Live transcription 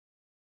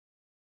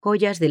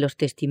Joyas de los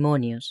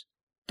Testimonios,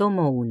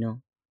 tomo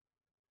 1.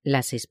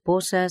 Las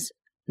esposas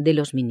de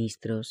los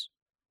ministros.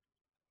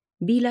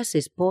 Vi las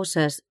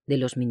esposas de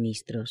los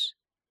ministros.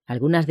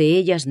 Algunas de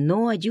ellas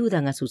no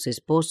ayudan a sus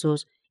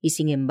esposos y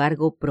sin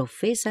embargo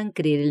profesan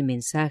creer el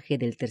mensaje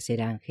del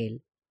tercer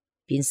ángel.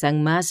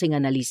 Piensan más en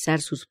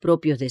analizar sus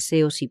propios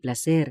deseos y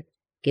placer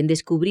que en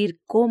descubrir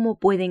cómo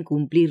pueden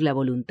cumplir la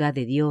voluntad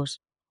de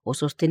Dios o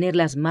sostener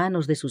las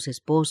manos de sus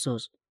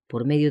esposos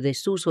por medio de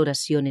sus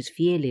oraciones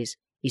fieles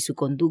y su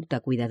conducta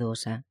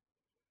cuidadosa.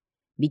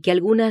 Vi que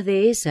algunas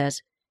de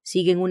esas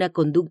siguen una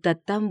conducta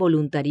tan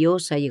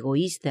voluntariosa y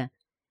egoísta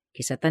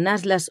que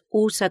Satanás las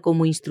usa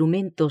como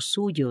instrumentos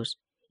suyos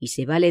y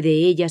se vale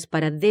de ellas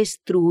para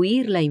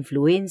destruir la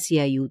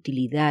influencia y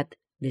utilidad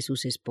de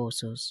sus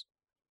esposos.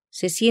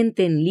 Se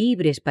sienten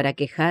libres para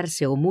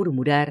quejarse o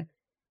murmurar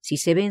si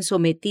se ven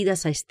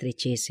sometidas a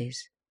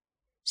estrecheces.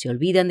 Se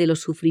olvidan de los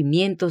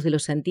sufrimientos de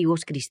los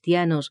antiguos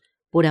cristianos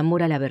por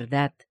amor a la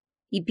verdad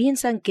y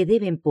piensan que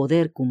deben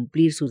poder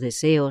cumplir sus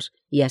deseos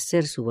y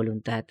hacer su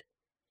voluntad.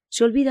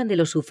 Se olvidan de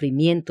los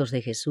sufrimientos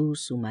de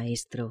Jesús, su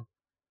Maestro.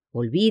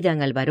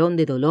 Olvidan al varón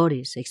de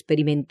dolores,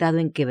 experimentado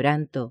en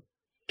quebranto,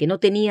 que no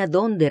tenía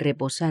dónde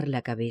reposar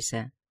la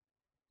cabeza.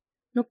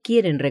 No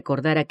quieren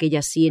recordar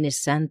aquellas sienes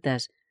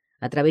santas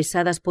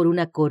atravesadas por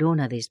una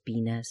corona de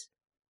espinas.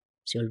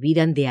 Se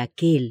olvidan de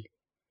aquel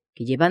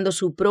que, llevando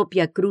su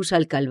propia cruz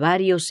al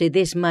Calvario, se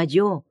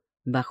desmayó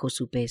bajo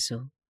su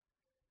peso.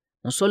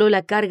 No solo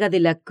la carga de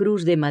la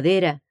cruz de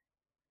madera,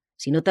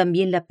 sino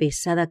también la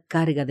pesada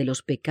carga de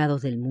los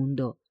pecados del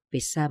mundo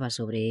pesaba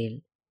sobre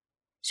él.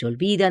 Se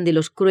olvidan de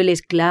los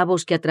crueles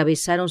clavos que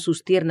atravesaron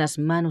sus tiernas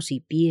manos y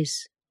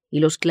pies y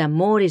los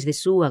clamores de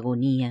su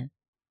agonía.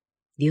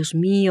 Dios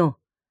mío,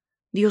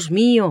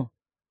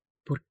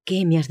 ¿por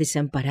qué me has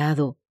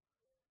desamparado?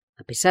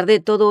 A pesar de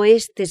todo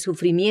este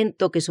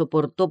sufrimiento que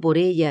soportó por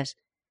ellas,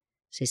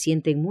 se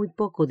sienten muy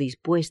poco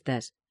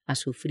dispuestas a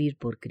sufrir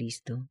por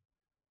Cristo.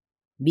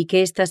 Vi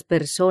que estas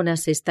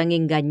personas se están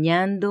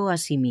engañando a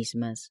sí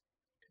mismas.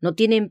 No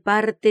tienen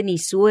parte ni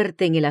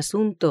suerte en el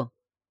asunto.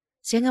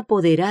 Se han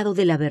apoderado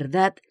de la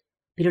verdad,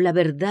 pero la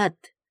verdad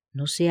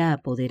no se ha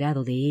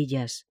apoderado de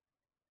ellas.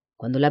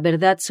 Cuando la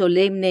verdad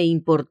solemne e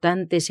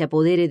importante se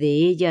apodere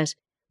de ellas,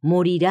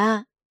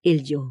 morirá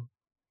el yo.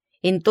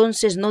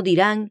 Entonces no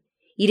dirán,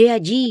 iré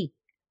allí,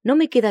 no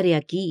me quedaré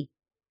aquí,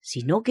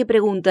 sino que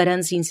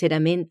preguntarán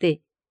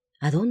sinceramente,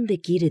 ¿a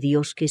dónde quiere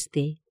Dios que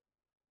esté?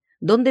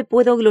 ¿Dónde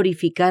puedo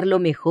glorificarlo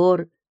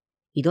mejor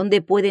y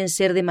dónde pueden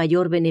ser de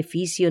mayor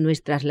beneficio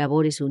nuestras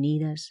labores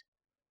unidas?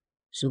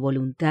 Su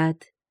voluntad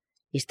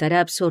estará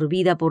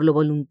absorbida por la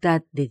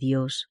voluntad de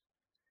Dios.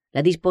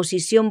 La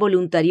disposición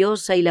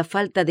voluntariosa y la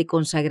falta de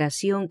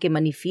consagración que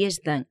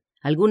manifiestan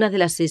algunas de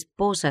las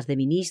esposas de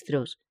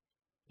ministros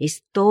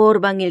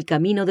estorban el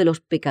camino de los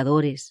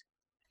pecadores.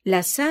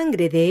 La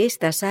sangre de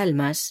estas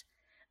almas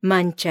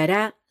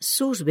manchará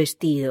sus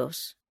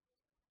vestidos.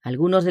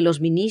 Algunos de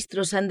los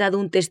ministros han dado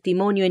un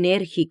testimonio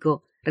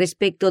enérgico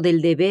respecto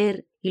del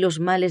deber y los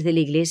males de la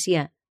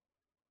Iglesia,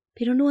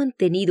 pero no han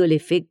tenido el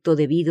efecto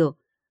debido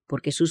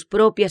porque sus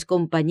propias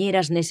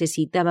compañeras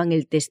necesitaban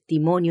el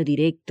testimonio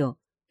directo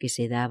que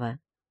se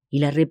daba, y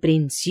la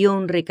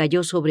reprensión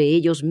recayó sobre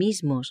ellos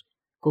mismos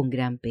con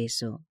gran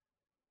peso.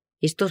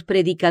 Estos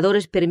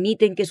predicadores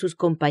permiten que sus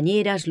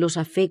compañeras los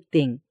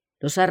afecten,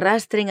 los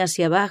arrastren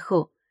hacia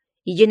abajo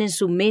y llenen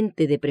su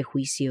mente de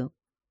prejuicio.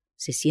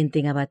 Se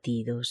sienten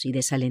abatidos y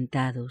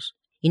desalentados,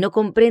 y no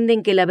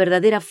comprenden que la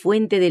verdadera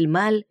fuente del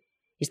mal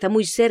está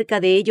muy cerca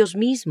de ellos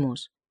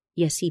mismos,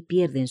 y así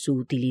pierden su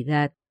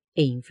utilidad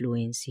e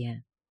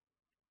influencia.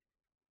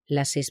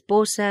 Las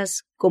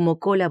esposas como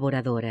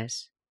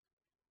colaboradoras.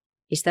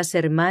 Estas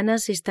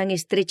hermanas están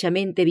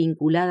estrechamente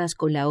vinculadas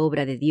con la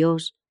obra de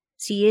Dios,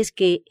 si es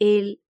que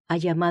Él ha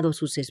llamado a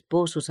sus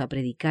esposos a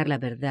predicar la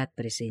verdad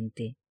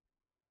presente.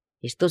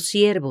 Estos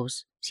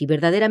siervos, si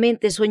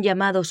verdaderamente son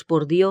llamados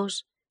por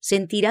Dios,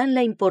 sentirán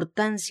la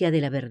importancia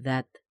de la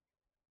verdad.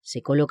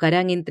 Se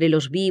colocarán entre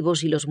los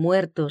vivos y los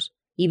muertos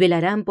y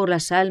velarán por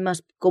las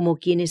almas como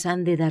quienes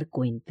han de dar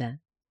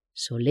cuenta.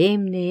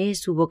 Solemne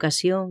es su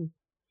vocación,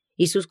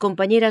 y sus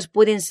compañeras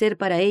pueden ser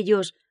para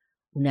ellos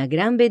una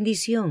gran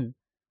bendición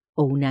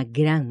o una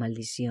gran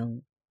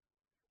maldición.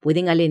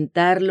 Pueden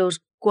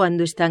alentarlos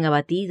cuando están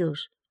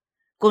abatidos,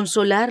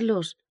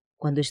 consolarlos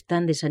cuando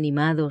están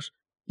desanimados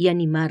y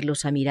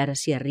animarlos a mirar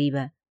hacia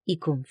arriba y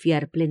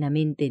confiar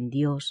plenamente en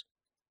Dios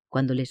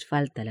cuando les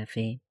falta la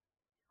fe.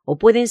 O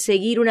pueden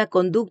seguir una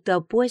conducta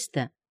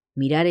opuesta,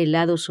 mirar el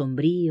lado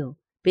sombrío,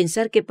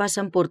 pensar que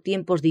pasan por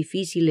tiempos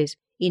difíciles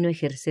y no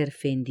ejercer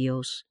fe en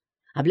Dios,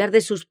 hablar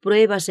de sus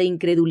pruebas e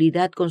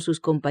incredulidad con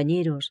sus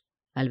compañeros,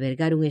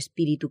 albergar un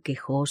espíritu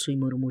quejoso y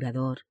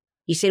murmurador,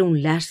 y ser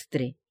un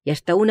lastre y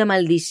hasta una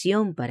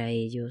maldición para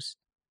ellos.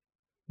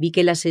 Vi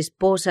que las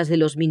esposas de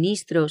los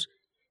ministros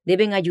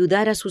deben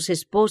ayudar a sus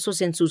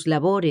esposos en sus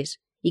labores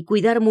y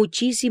cuidar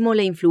muchísimo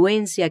la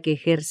influencia que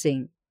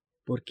ejercen,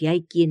 porque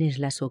hay quienes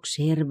las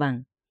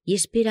observan y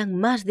esperan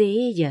más de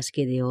ellas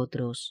que de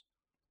otros.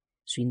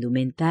 Su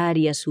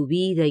indumentaria, su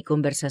vida y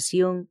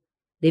conversación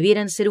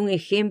debieran ser un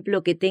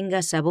ejemplo que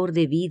tenga sabor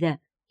de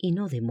vida y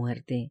no de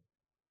muerte.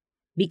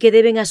 Vi que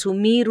deben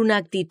asumir una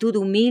actitud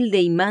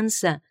humilde y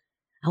mansa,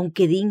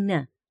 aunque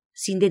digna,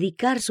 sin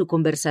dedicar su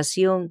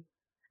conversación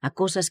a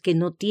cosas que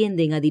no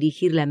tienden a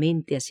dirigir la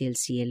mente hacia el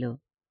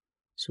cielo.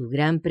 Su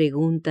gran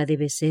pregunta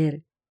debe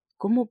ser: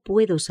 ¿cómo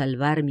puedo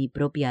salvar mi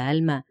propia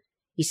alma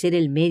y ser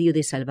el medio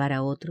de salvar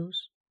a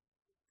otros?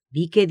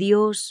 Vi que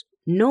Dios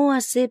no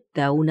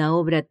acepta una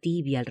obra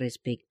tibia al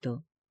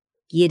respecto.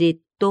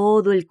 Quiere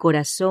todo el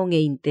corazón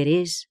e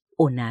interés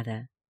o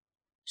nada.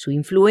 Su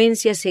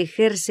influencia se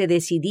ejerce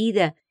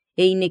decidida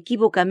e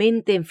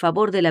inequívocamente en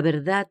favor de la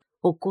verdad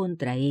o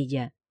contra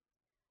ella.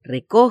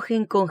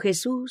 Recogen con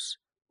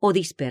Jesús o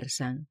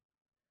dispersan.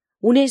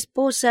 Una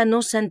esposa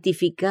no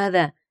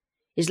santificada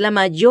es la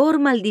mayor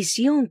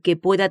maldición que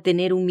pueda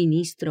tener un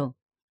ministro.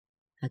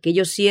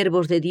 Aquellos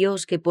siervos de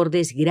Dios que por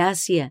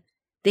desgracia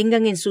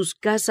tengan en sus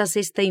casas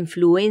esta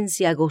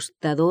influencia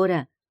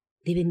agostadora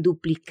deben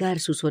duplicar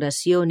sus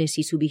oraciones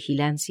y su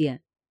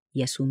vigilancia,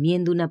 y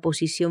asumiendo una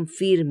posición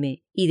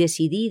firme y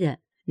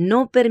decidida,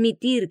 no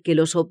permitir que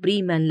los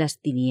opriman las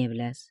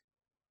tinieblas.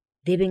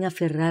 Deben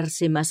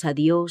aferrarse más a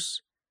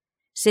Dios,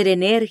 ser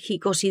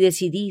enérgicos y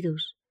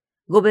decididos,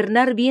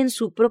 gobernar bien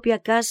su propia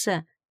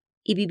casa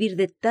y vivir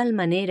de tal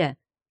manera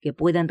que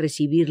puedan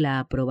recibir la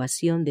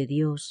aprobación de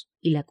Dios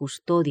y la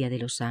custodia de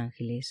los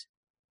ángeles.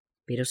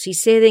 Pero si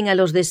ceden a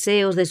los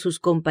deseos de sus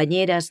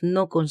compañeras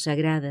no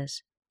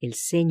consagradas, el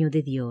ceño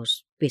de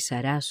Dios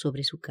pesará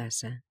sobre su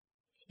casa.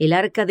 El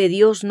arca de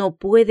Dios no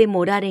puede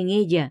morar en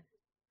ella,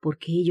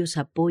 porque ellos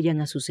apoyan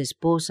a sus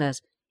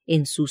esposas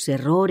en sus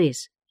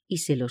errores y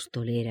se los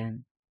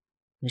toleran.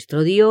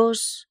 Nuestro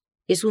Dios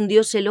es un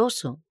Dios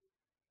celoso.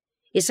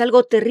 Es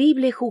algo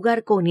terrible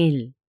jugar con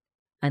Él.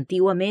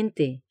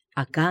 Antiguamente,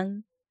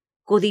 Acán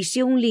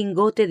codició un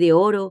lingote de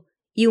oro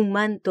y un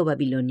manto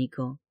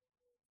babilónico,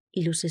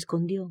 y los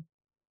escondió.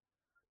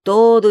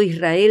 Todo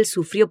Israel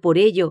sufrió por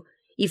ello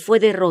y fue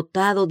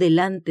derrotado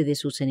delante de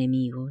sus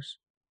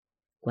enemigos.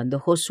 Cuando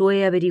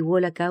Josué averiguó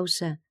la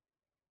causa,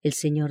 el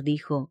Señor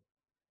dijo: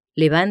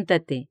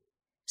 «Levántate,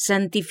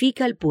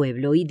 santifica al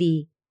pueblo y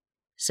di: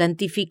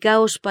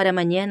 santificaos para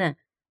mañana,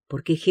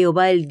 porque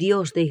Jehová el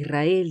Dios de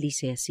Israel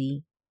dice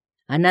así: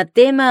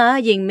 Anatema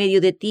hay en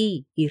medio de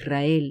ti,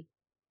 Israel.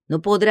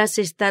 No podrás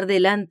estar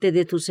delante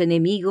de tus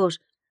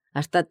enemigos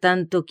hasta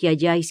tanto que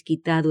hayáis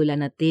quitado el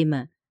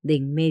anatema de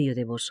en medio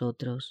de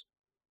vosotros».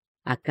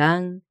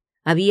 Acán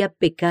había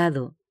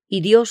pecado,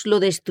 y Dios lo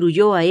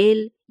destruyó a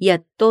él y a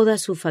toda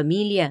su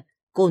familia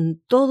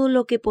con todo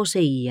lo que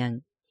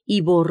poseían,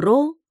 y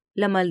borró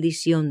la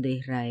maldición de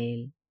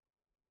Israel.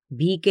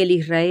 Vi que el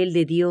Israel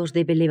de Dios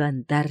debe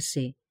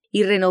levantarse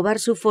y renovar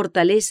su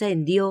fortaleza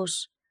en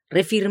Dios,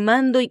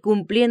 refirmando y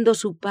cumpliendo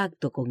su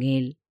pacto con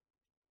Él.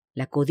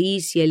 La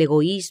codicia, el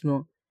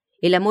egoísmo,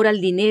 el amor al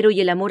dinero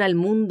y el amor al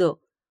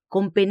mundo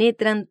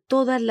compenetran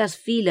todas las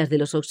filas de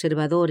los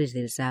observadores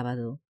del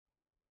sábado.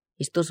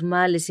 Estos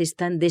males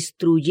están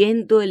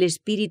destruyendo el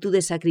espíritu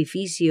de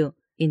sacrificio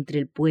entre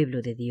el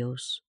pueblo de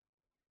Dios.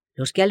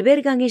 Los que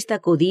albergan esta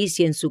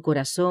codicia en su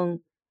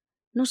corazón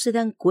no se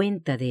dan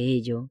cuenta de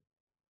ello.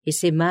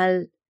 Ese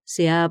mal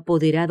se ha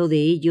apoderado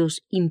de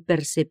ellos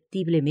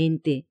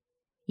imperceptiblemente,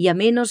 y a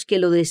menos que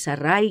lo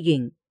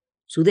desarraiguen,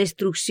 su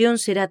destrucción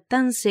será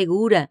tan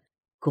segura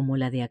como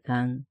la de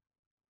Acán.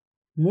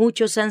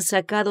 Muchos han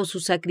sacado su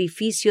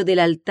sacrificio del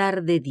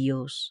altar de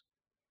Dios.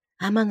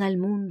 Aman al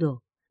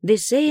mundo,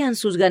 desean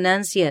sus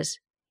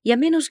ganancias, y a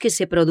menos que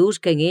se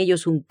produzca en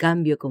ellos un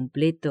cambio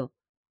completo,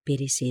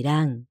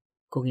 perecerán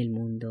con el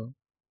mundo.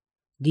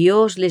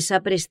 Dios les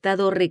ha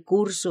prestado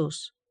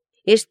recursos.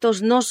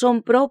 Estos no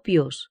son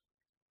propios,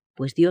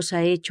 pues Dios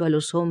ha hecho a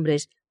los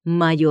hombres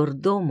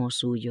mayordomos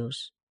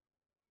suyos.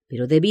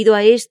 Pero debido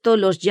a esto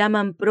los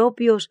llaman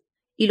propios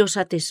y los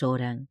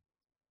atesoran.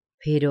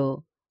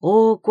 Pero,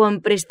 oh,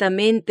 cuán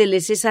prestamente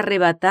les es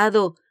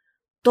arrebatado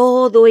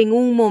todo en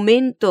un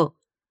momento,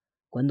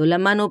 cuando la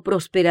mano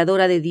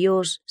prosperadora de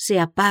Dios se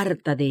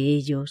aparta de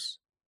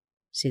ellos.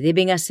 Se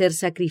deben hacer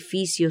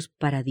sacrificios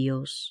para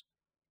Dios.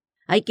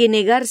 Hay que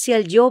negarse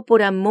al yo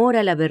por amor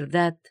a la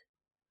verdad.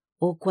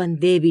 Oh, cuán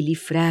débil y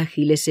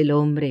frágil es el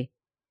hombre,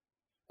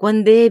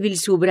 cuán débil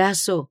su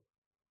brazo.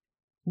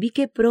 Vi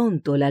que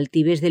pronto la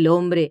altivez del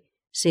hombre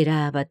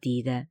será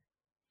abatida,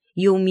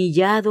 y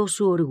humillado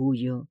su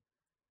orgullo.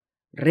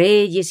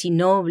 Reyes y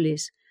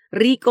nobles,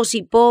 ricos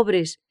y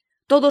pobres,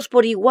 todos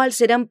por igual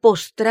serán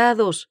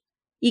postrados,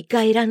 y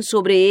caerán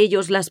sobre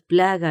ellos las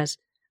plagas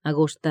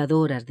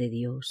agostadoras de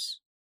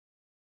Dios.